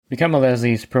Become a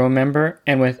Leslie's Pro member,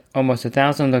 and with almost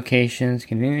 1,000 locations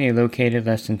conveniently located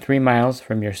less than 3 miles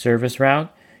from your service route,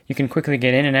 you can quickly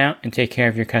get in and out and take care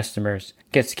of your customers.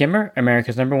 Get Skimmer,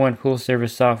 America's #1 pool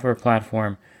service software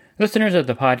platform. Listeners of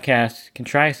the podcast can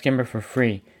try Skimmer for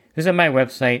free. Visit my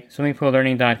website,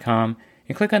 swimmingpoollearning.com,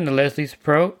 and click on the Leslie's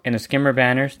Pro and the Skimmer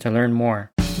banners to learn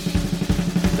more.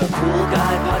 The Pool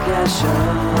Guy Podcast Show.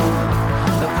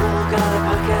 The Pool Guy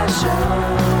Podcast Show.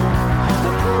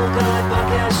 The Pool Guy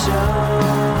Podcast Show.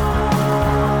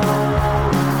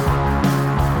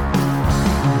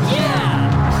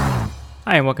 Yeah!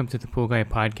 Hi, and welcome to the Pool Guy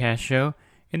Podcast Show.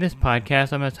 In this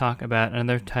podcast, I'm going to talk about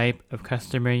another type of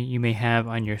customer you may have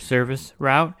on your service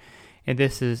route, and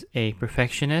this is a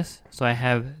perfectionist. So I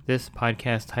have this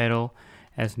podcast title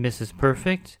as Mrs.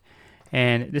 Perfect,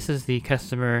 and this is the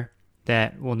customer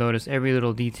that will notice every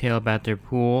little detail about their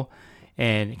pool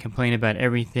and complain about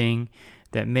everything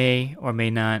that may or may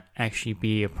not actually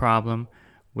be a problem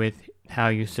with how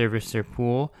you service their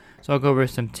pool. So I'll go over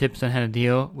some tips on how to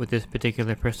deal with this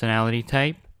particular personality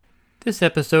type. This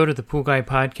episode of the Pool Guy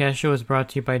Podcast Show is brought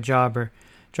to you by Jobber.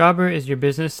 Jobber is your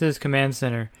business's command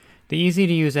center. The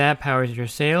easy-to-use app powers your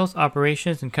sales,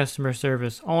 operations, and customer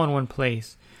service all in one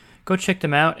place. Go check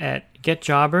them out at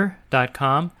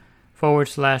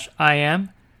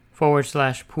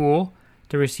getjobber.com/IM/pool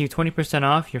to receive 20%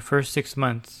 off your first 6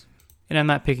 months. And I'm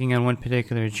not picking on one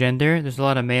particular gender. There's a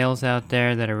lot of males out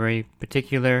there that are very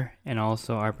particular and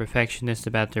also are perfectionists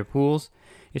about their pools.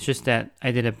 It's just that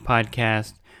I did a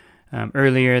podcast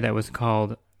earlier that was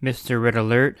called Mr. Red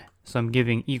Alert. So I'm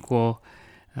giving equal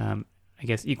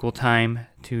time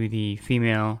to the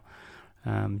female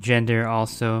gender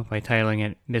also by titling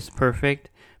it Miss Perfect.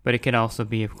 But it could also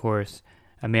be, of course,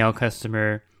 a male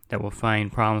customer that will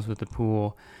find problems with the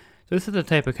pool. So this is the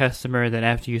type of customer that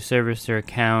after you service their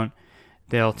account,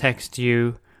 they'll text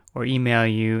you or email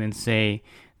you and say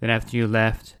that after you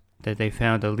left that they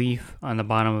found a leaf on the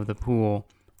bottom of the pool,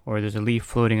 or there's a leaf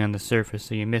floating on the surface,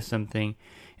 so you missed something,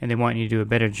 and they want you to do a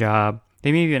better job.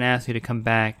 They may even ask you to come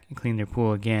back and clean their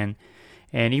pool again.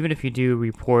 And even if you do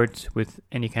reports with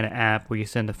any kind of app where you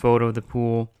send a photo of the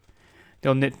pool,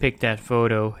 they'll nitpick that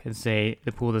photo and say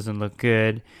the pool doesn't look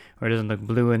good or doesn't look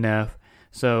blue enough.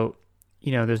 So,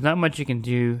 there's not much you can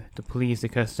do to please the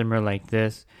customer like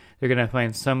this. They're going to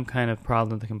find some kind of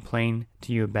problem to complain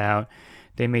to you about.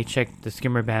 They may check the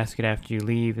skimmer basket after you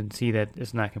leave and see that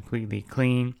it's not completely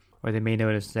clean, or they may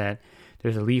notice that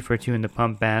there's a leaf or two in the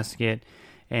pump basket,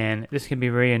 and this can be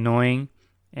very annoying.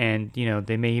 And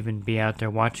they may even be out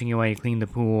there watching you while you clean the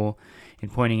pool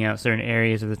and pointing out certain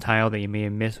areas of the tile that you may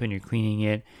have missed when you're cleaning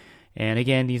it. And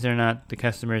again, these are not the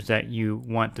customers that you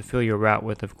want to fill your route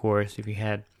with, of course. If you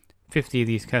had 50 of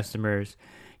these customers,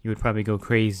 you would probably go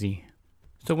crazy.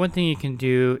 So one thing you can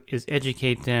do is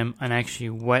educate them on actually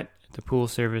what the pool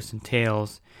service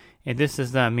entails. And this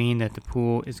does not mean that the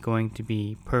pool is going to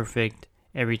be perfect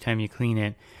every time you clean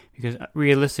it, because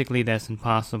realistically that's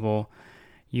impossible.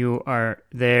 You are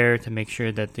there to make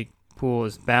sure that the pool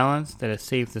is balanced, that it's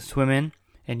safe to swim in.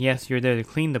 And yes, you're there to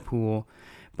clean the pool,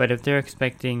 but if they're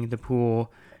expecting the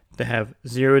pool to have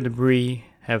zero debris,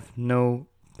 have no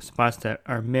spots that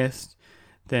are missed,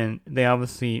 then they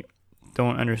obviously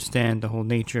don't understand the whole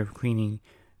nature of cleaning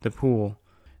the pool.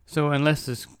 So unless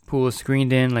this pool is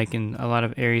screened in, like in a lot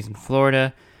of areas in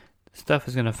Florida, stuff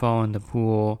is going to fall in the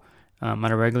pool on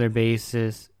a regular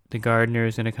basis. The gardener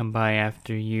is going to come by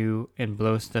after you and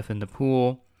blow stuff in the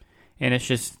pool. And it's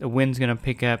just, the wind's going to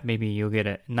pick up. Maybe you'll get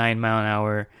a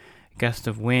 9-mile-an-hour gust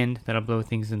of wind that'll blow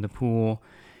things in the pool.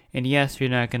 And yes, you're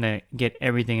not going to get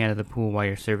everything out of the pool while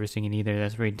you're servicing it either.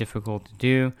 That's very difficult to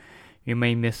do. You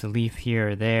may miss a leaf here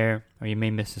or there, or you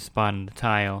may miss a spot on the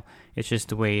tile. It's just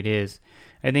the way it is.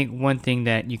 I think one thing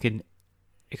that you could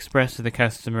express to the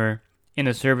customer in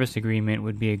a service agreement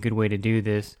would be a good way to do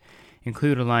this.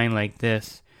 Include a line like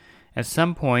this: at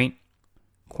some point,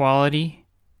 quality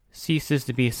ceases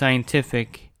to be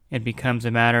scientific and becomes a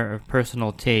matter of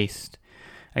personal taste.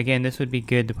 Again, this would be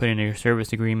good to put in your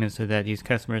service agreement so that these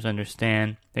customers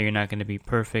understand that you're not going to be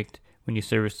perfect when you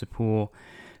service the pool.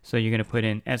 So you're going to put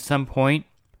in, at some point,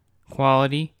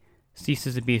 quality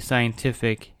ceases to be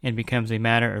scientific and becomes a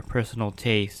matter of personal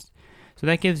taste. So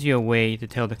that gives you a way to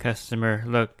tell the customer,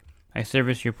 look, I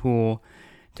service your pool.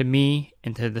 To me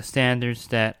and to the standards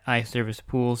that I service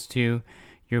pools to,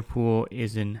 your pool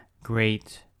is in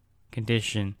great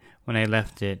condition when I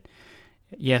left it.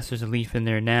 Yes, there's a leaf in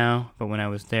there now, but when I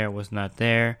was there, it was not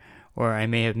there. Or I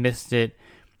may have missed it,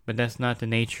 but that's not the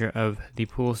nature of the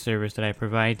pool service that I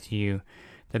provide to you.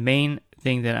 The main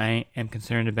thing that I am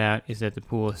concerned about is that the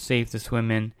pool is safe to swim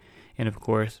in, and of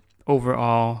course,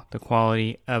 overall, the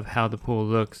quality of how the pool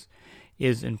looks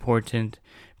is important,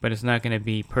 but it's not going to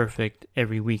be perfect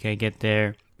every week I get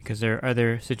there, because there are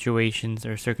other situations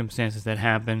or circumstances that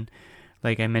happen,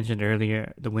 like I mentioned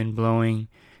earlier, the wind blowing,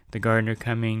 the gardener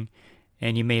coming,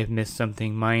 and you may have missed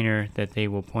something minor that they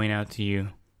will point out to you.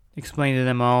 Explain to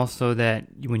them also that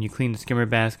when you clean the skimmer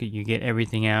basket, you get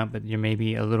everything out, but there may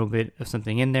be a little bit of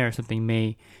something in there, or something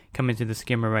may come into the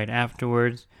skimmer right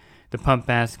afterwards. The pump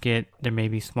basket, there may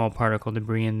be small particle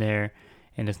debris in there,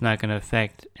 and it's not going to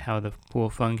affect how the pool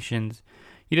functions.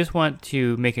 You just want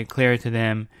to make it clear to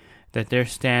them that their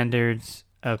standards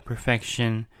of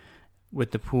perfection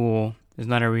with the pool is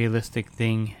not a realistic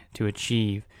thing to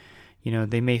achieve.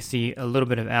 They may see a little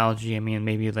bit of algae,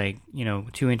 maybe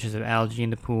 2 inches of algae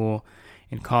in the pool,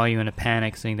 and call you in a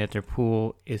panic saying that their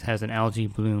pool has an algae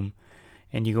bloom.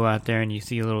 And you go out there and you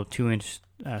see a little 2-inch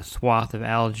swath of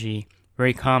algae,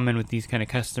 very common with these kind of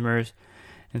customers.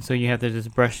 And so you have to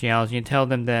just brush the algae and tell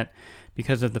them that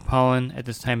because of the pollen at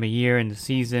this time of year and the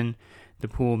season, the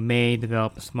pool may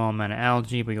develop a small amount of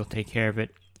algae, but you'll take care of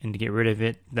it. And to get rid of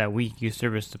it that week you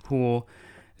service the pool,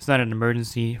 it's not an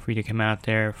emergency for you to come out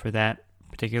there for that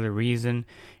particular reason,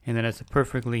 and that it's a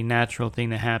perfectly natural thing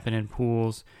to happen in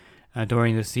pools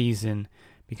during the season,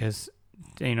 because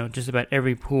just about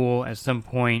every pool at some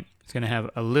point is going to have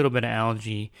a little bit of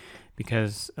algae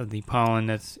because of the pollen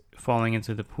that's falling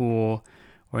into the pool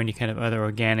or any kind of other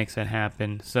organics that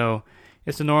happen. So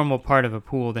it's a normal part of a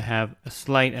pool to have a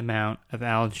slight amount of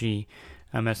algae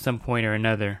at some point or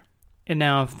another. And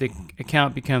now if the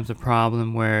account becomes a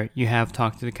problem where you have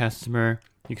talked to the customer,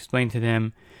 you explain to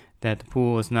them that the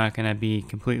pool is not going to be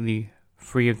completely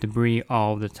free of debris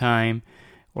all the time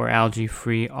or algae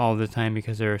free all the time,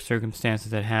 because there are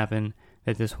circumstances that happen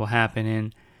that this will happen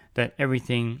in, that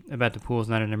everything about the pool is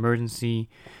not an emergency,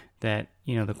 that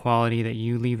the quality that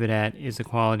you leave it at is a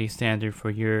quality standard for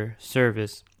your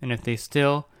service. And if they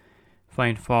still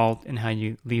find fault in how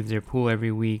you leave their pool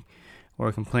every week,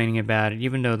 or complaining about it,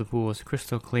 even though the pool is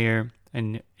crystal clear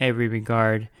in every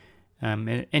regard,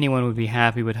 and anyone would be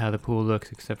happy with how the pool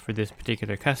looks except for this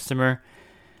particular customer,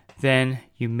 then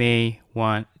you may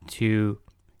want to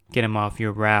get them off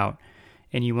your route.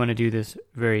 And you want to do this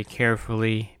very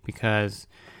carefully, because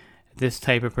this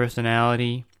type of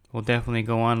personality will definitely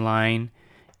go online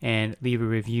and leave a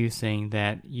review saying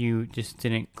that you just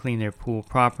didn't clean their pool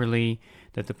properly,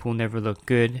 that the pool never looked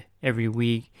good every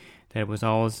week, that it was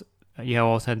always you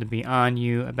always had to be on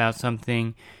you about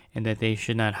something, and that they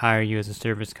should not hire you as a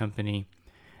service company.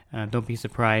 Don't be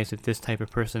surprised if this type of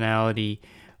personality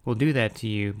will do that to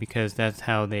you, because that's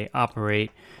how they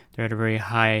operate. They're at a very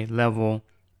high level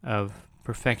of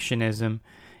perfectionism,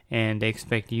 and they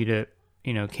expect you to,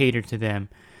 cater to them.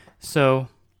 So,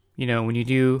 when you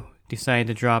do decide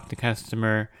to drop the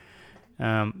customer,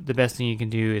 the best thing you can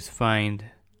do is find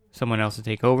someone else to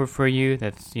take over for you.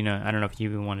 That's, I don't know if you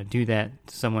even want to do that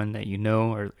to someone that you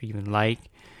know or even like.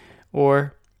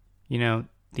 Or,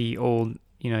 the old,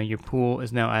 your pool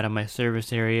is now out of my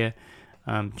service area.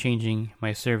 Changing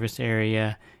my service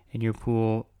area, and your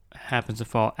pool happens to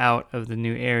fall out of the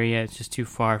new area. It's just too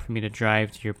far for me to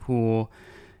drive to your pool.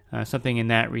 Something in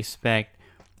that respect.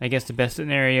 I guess the best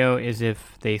scenario is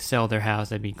if they sell their house,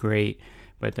 that'd be great.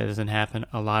 But that doesn't happen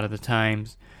a lot of the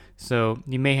times. So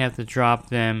you may have to drop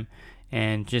them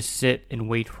and just sit and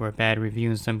wait for a bad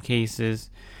review in some cases.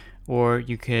 Or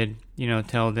you could,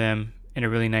 tell them in a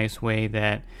really nice way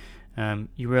that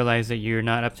you realize that you're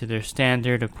not up to their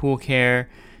standard of pool care.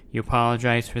 You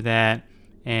apologize for that,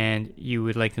 and you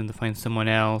would like them to find someone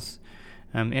else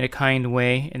in a kind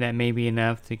way, and that may be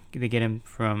enough to get them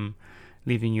from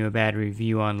leaving you a bad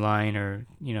review online, or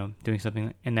doing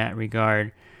something in that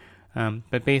regard.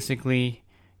 But basically,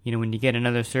 when you get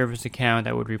another service account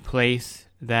that would replace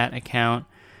that account,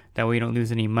 that way you don't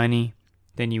lose any money,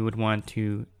 then you would want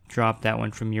to drop that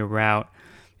one from your route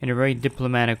in a very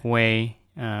diplomatic way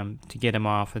to get them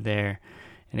off of there.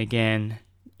 And again,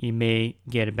 you may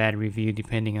get a bad review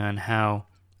depending on how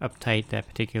uptight that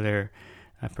particular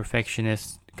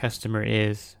perfectionist customer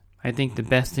is. I think the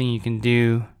best thing you can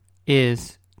do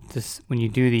is this, when you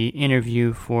do the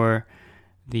interview for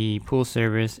the pool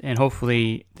service, and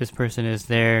hopefully this person is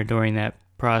there during that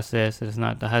process. It's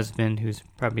not the husband who's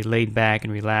probably laid back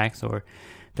and relaxed, or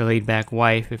the laid back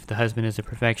wife if the husband is a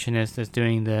perfectionist that's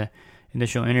doing the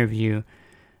initial interview.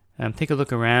 Take a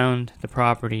look around the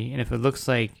property, and if it looks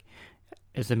like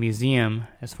it's a museum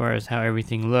as far as how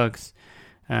everything looks,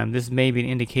 this may be an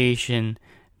indication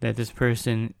that this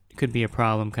person could be a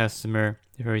problem customer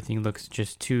if everything looks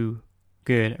just too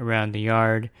good around the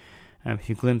yard. If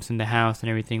you glimpse in the house and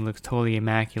everything looks totally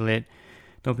immaculate,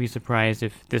 don't be surprised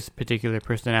if this particular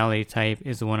personality type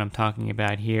is the one I'm talking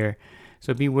about here.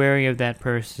 So be wary of that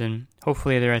person.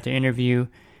 Hopefully they're at the interview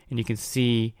and you can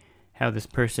see how this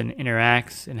person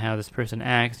interacts and how this person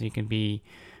acts. And you can be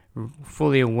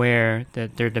fully aware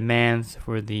that their demands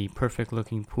for the perfect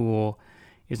looking pool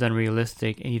is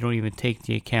unrealistic, and you don't even take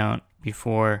the account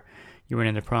before you run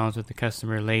into problems with the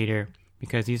customer later,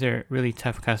 because these are really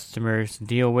tough customers to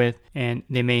deal with and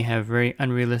they may have very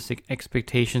unrealistic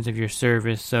expectations of your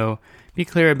service. So be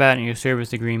clear about in your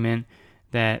service agreement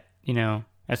that,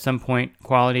 at some point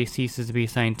quality ceases to be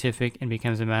scientific and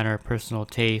becomes a matter of personal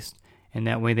taste, and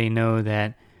that way they know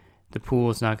that the pool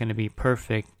is not going to be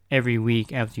perfect every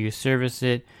week after you service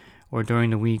it or during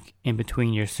the week in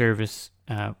between your service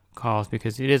calls,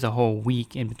 because it is a whole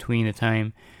week in between the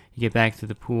time you get back to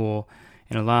the pool,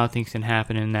 and a lot of things can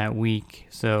happen in that week.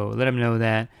 So let them know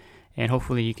that, and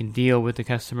hopefully you can deal with the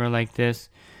customer like this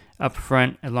up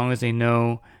front, as long as they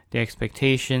know the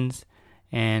expectations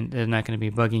and they're not going to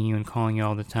be bugging you and calling you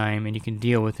all the time, and you can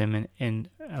deal with them. And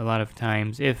a lot of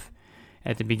times, if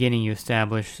at the beginning you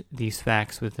establish these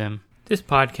facts with them. This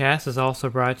podcast is also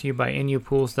brought to you by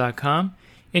InyoPools.com.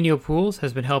 Inyo Pools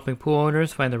has been helping pool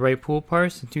owners find the right pool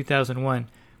parts since 2001.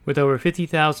 With over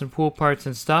 50,000 pool parts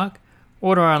in stock,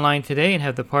 order online today and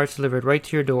have the parts delivered right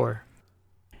to your door.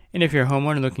 And if you're a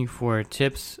homeowner looking for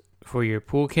tips for your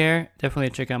pool care, definitely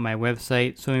check out my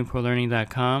website,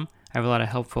 swimmingpoollearning.com. I have a lot of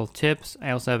helpful tips.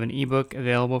 I also have an ebook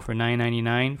available for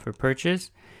 $9.99 for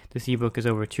purchase. This ebook is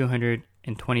over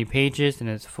 220 pages and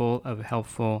it's full of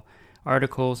helpful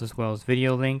articles as well as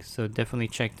video links, so definitely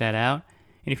check that out.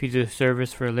 And if you do a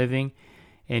service for a living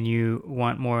and you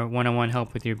want more one-on-one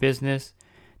help with your business,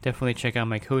 definitely check out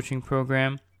my coaching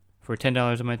program. For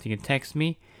 $10 a month, you can text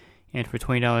me, and for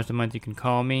 $20 a month, you can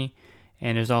call me.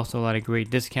 And there's also a lot of great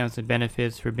discounts and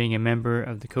benefits for being a member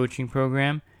of the coaching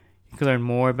program. You can learn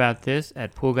more about this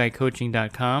at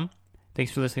poolguycoaching.com.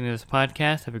 Thanks for listening to this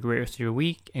podcast. Have a great rest of your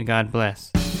week, and God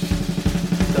bless.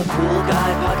 The Pool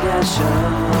Guy Podcast Show.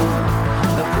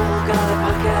 The Pool Guy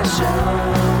Podcast Show.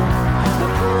 The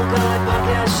Pool Guy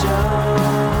Podcast Show.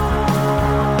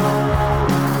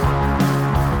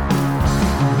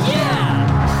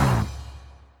 Yeah!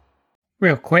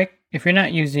 Real quick, if you're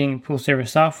not using pool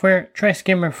service software, try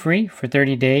Skimmer free for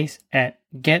 30 days at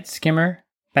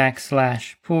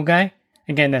getskimmer.com/poolguy.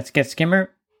 Again, that's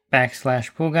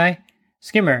getskimmer.com/poolguy.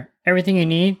 Skimmer, everything you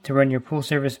need to run your pool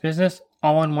service business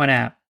all in one app.